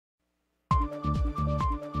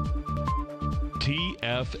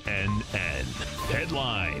TFNN.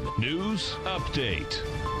 Headline News Update.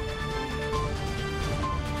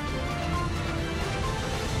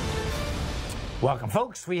 Welcome,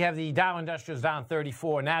 folks. We have the Dow Industrials down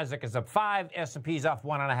 34. NASDAQ is up 5. S&P's up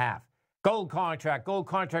 1.5. Gold contract up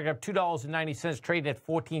 $2.90, traded at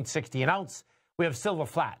 $14.60 an ounce. We have silver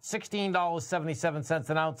flat, $16.77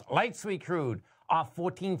 an ounce. Light sweet crude off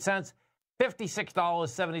 14 cents,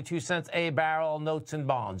 $56.72 a barrel. Notes and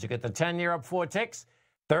bonds. You get the 10-year up 4 ticks,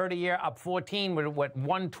 30-year up 14. We're at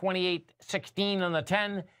 128.16 on the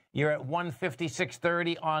 10. You're at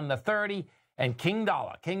 156.30 on the 30. And King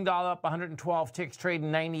Dollar up 112 ticks,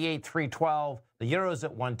 trading 98.312. The Euro's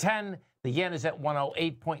at 110. The yen is at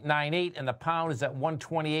 108.98, and the pound is at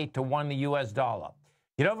 128 to 1 the U.S. dollar.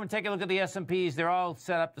 Get over and take a look at the S&Ps. They're all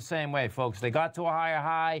set up the same way, folks. They got to a higher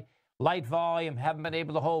high, light volume, haven't been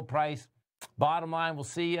able to hold price. Bottom line, we'll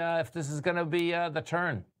see if this is going to be the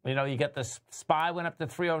turn. You know, you get the SPY went up to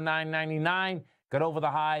 309.99, got over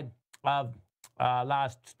the high of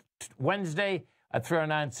last Wednesday at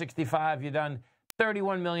 309.65. You're done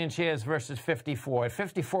 31 million shares versus 54.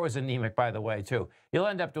 54 is anemic, by the way, too. You'll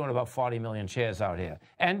end up doing about 40 million shares out here.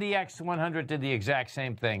 NDX 100 did the exact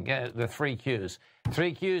same thing, the 3 Qs.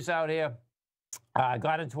 3 Qs out here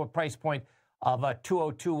got into a price point of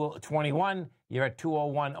 202.21. You're at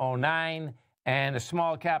 201.09. And the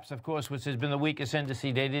small caps, of course, which has been the weakest index,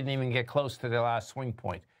 they didn't even get close to their last swing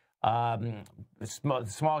point.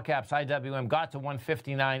 Small caps IWM got to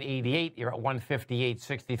 159.88. You're at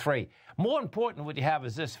 158.63. More important, what you have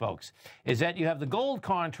is this, folks, is that you have the gold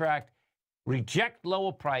contract reject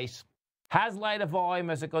lower price, has lighter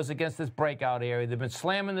volume as it goes against this breakout area. They've been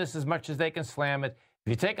slamming this as much as they can slam it.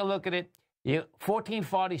 If you take a look at it,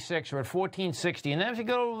 1446, you're at 1460. And then if you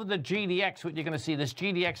go over the GDX, what you're going to see, this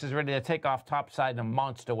GDX is ready to take off topside in a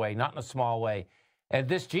monster way, not in a small way. And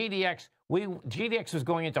this GDX was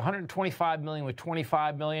going into 125 million with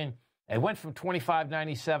 25 million. It went from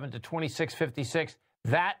 25.97 to 26.56.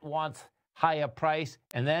 That wants higher price.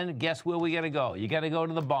 And then guess where we got to go? You got to go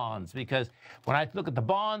to the bonds, because when I look at the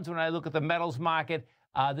bonds, when I look at the metals market,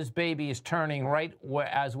 this baby is turning right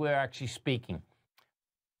as we're actually speaking.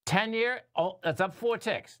 10-year, oh, that's up 4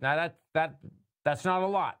 ticks. Now that's not a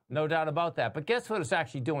lot, no doubt about that. But guess what it's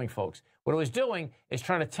actually doing, folks? What it was doing is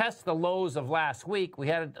trying to test the lows of last week. We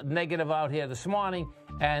had a negative out here this morning.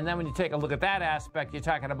 And then when you take a look at that aspect, you're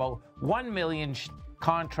talking about 1 million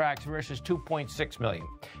contracts versus 2.6 million.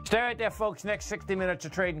 Stay right there, folks. Next 60 minutes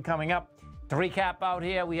of trading coming up. To recap out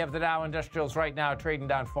here, we have the Dow Industrials right now trading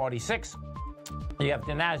down 46. You have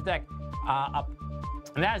the NASDAQ up.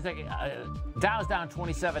 Dow's down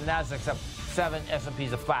 27, NASDAQ's up 7,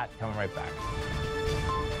 S&P's are flat. Coming right back.